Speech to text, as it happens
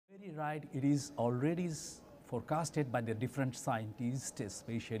Very right. It is already forecasted by the different scientists,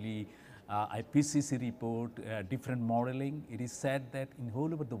 especially IPCC report, different modeling. It is said that in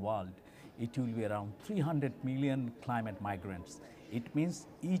whole over the world, it will be around 300 million climate migrants. It means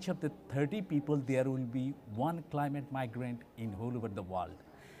each of the 30 people, there will be one climate migrant in whole over the world.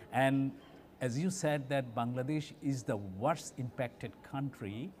 And as you said that Bangladesh is the worst impacted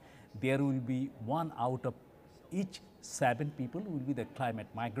country, there will be one out of each 7 people will be the climate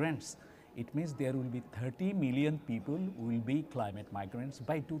migrants. It means there will be 30 million people will be climate migrants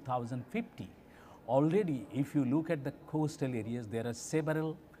by 2050. Already, if you look at the coastal areas, there are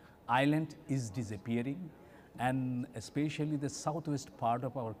several islands is disappearing, and especially the southwest part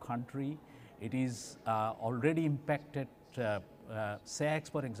of our country, it is already impacted. SAX,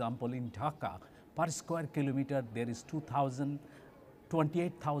 for example, in Dhaka, per square kilometer, there is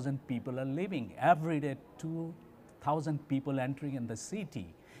 28,000 people are living. Every day, 2,000 people entering in the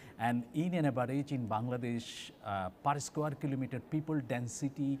city. And in an average in Bangladesh, per square kilometer people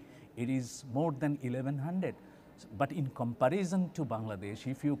density, it is more than 1100. But in comparison to Bangladesh,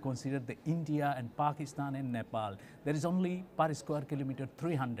 if you consider the India and Pakistan and Nepal, there is only per square kilometer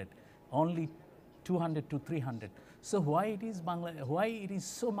 300, only 200 to 300. So why it is why it is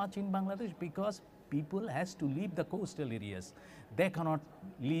so much in Bangladesh? Because people has to leave the coastal areas. They cannot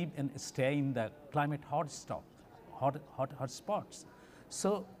live and stay in the climate hot spots.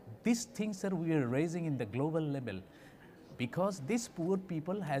 So these things that we are raising in the global level, because these poor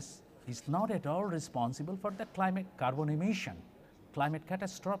people is not at all responsible for the climate carbon emission, climate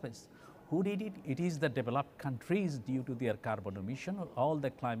catastrophes. Who did it? It is the developed countries. Due to their carbon emission, all the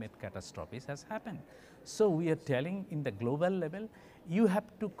climate catastrophes has happened. So we are telling in the global level, you have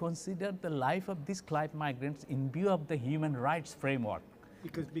to consider the life of these climate migrants in view of the human rights framework.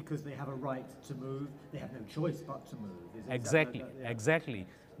 Because they have a right to move, they have no choice but to move. Exactly, exactly.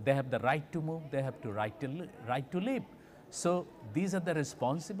 They have the right to move, they have the right to live. So these are the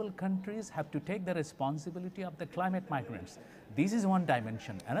responsible countries have to take the responsibility of the climate migrants. This is one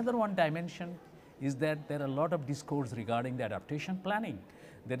dimension. Another one dimension is that there are a lot of discourse regarding the adaptation planning.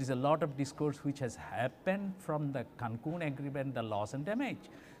 There is a lot of discourse which has happened from the Cancun agreement, the loss and damage.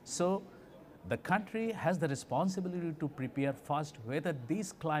 So the country has the responsibility to prepare first whether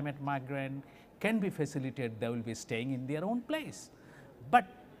these climate migrants can be facilitated, they will be staying in their own place. But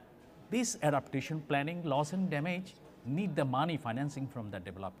this adaptation planning, loss and damage, need the money financing from the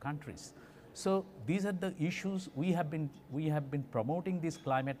developed countries. So these are the issues we have been promoting these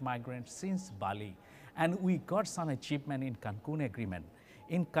climate migrants since Bali, and we got some achievement in Cancun agreement.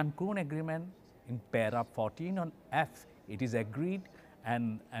 In Cancun agreement, in para 14 on F, it is agreed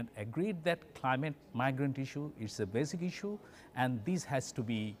and agreed that climate migrant issue is a basic issue, and this has to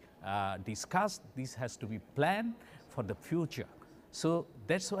be discussed, this has to be planned for the future. So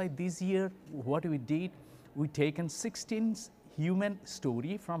that's why this year what we did, we taken 16 human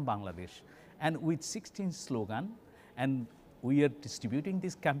story from Bangladesh, and with 16 slogan, and we are distributing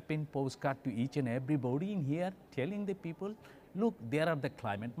this campaign postcard to each and everybody in here, telling the people, look, there are the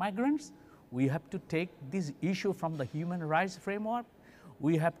climate migrants. We have to take this issue from the human rights framework.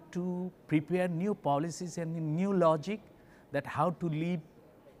 We have to prepare new policies and new logic that how to live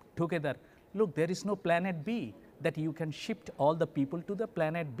together. Look, there is no planet B that you can shift all the people to the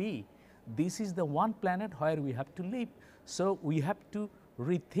planet B. This is the one planet where we have to live. So we have to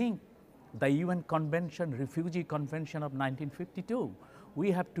rethink the UN Convention, Refugee Convention of 1952. We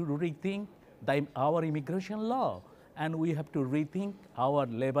have to rethink our immigration law, and we have to rethink our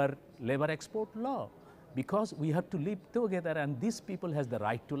labor export law, because we have to live together, and these people has the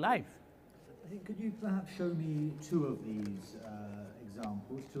right to life. I think, could you perhaps show me 2 of these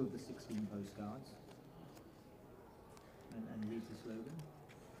examples, 2 of the 16 postcards, and read the slogan?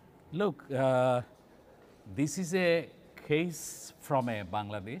 Look, this is a case from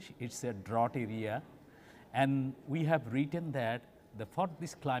Bangladesh. It's a drought area, and we have written that for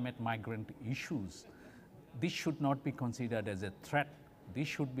this climate migrant issues, this should not be considered as a threat. This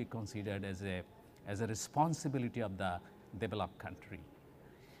should be considered as a responsibility of the developed country.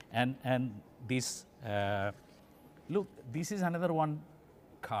 And this, look, this is another one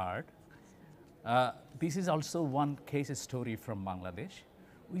card. This is also one case story from Bangladesh.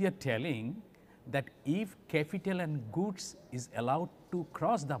 We are telling that if capital and goods is allowed to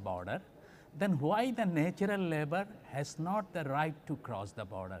cross the border, then why the natural labor has not the right to cross the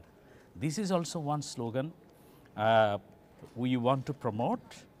border? This is also one slogan we want to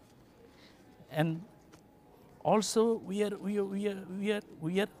promote. And also we are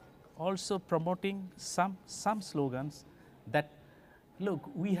also promoting some slogans that, look,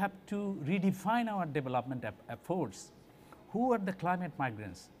 we have to redefine our development efforts. Who are the climate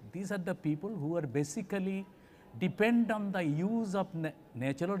migrants? these are the people who are basically depend on the use of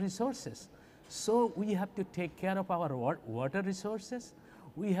natural resources. So we have to take care of our water resources,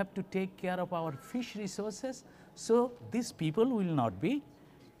 we have to take care of our fish resources, so these people will not be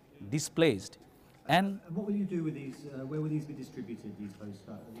displaced. And what will you do with these? Where will these be distributed? These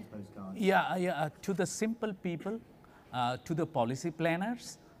postcards? Yeah, to the simple people, to the policy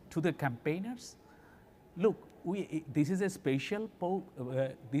planners, to the campaigners. Look, this is a special.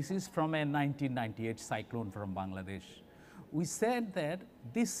 This is from a 1998 cyclone from Bangladesh. We said that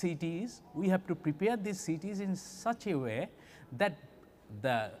these cities, we have to prepare these cities in such a way that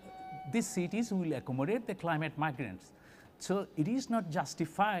these cities will accommodate the climate migrants. So it is not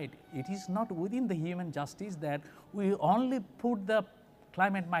justified, it is not within the human justice that we only put the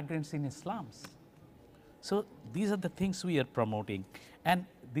climate migrants in slums. So these are the things we are promoting. And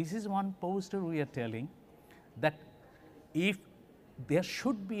this is one poster we are telling that if there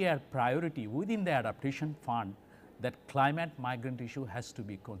should be a priority within the adaptation fund, that climate migrant issue has to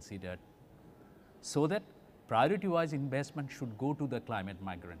be considered, so that priority wise investment should go to the climate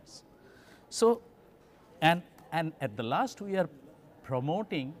migrants. So, and at the last we are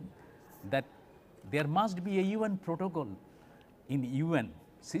promoting that there must be a UN protocol in UN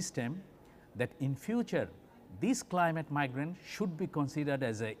system that in future this climate migrant should be considered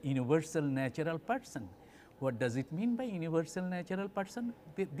as a universal natural person. What does it mean by universal natural person?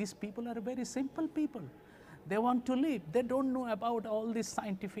 These people are very simple people. They want to live. They don't know about all this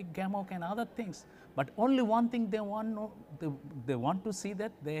scientific gamok and other things. But only one thing they want to see,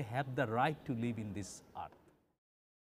 that they have the right to live in this earth.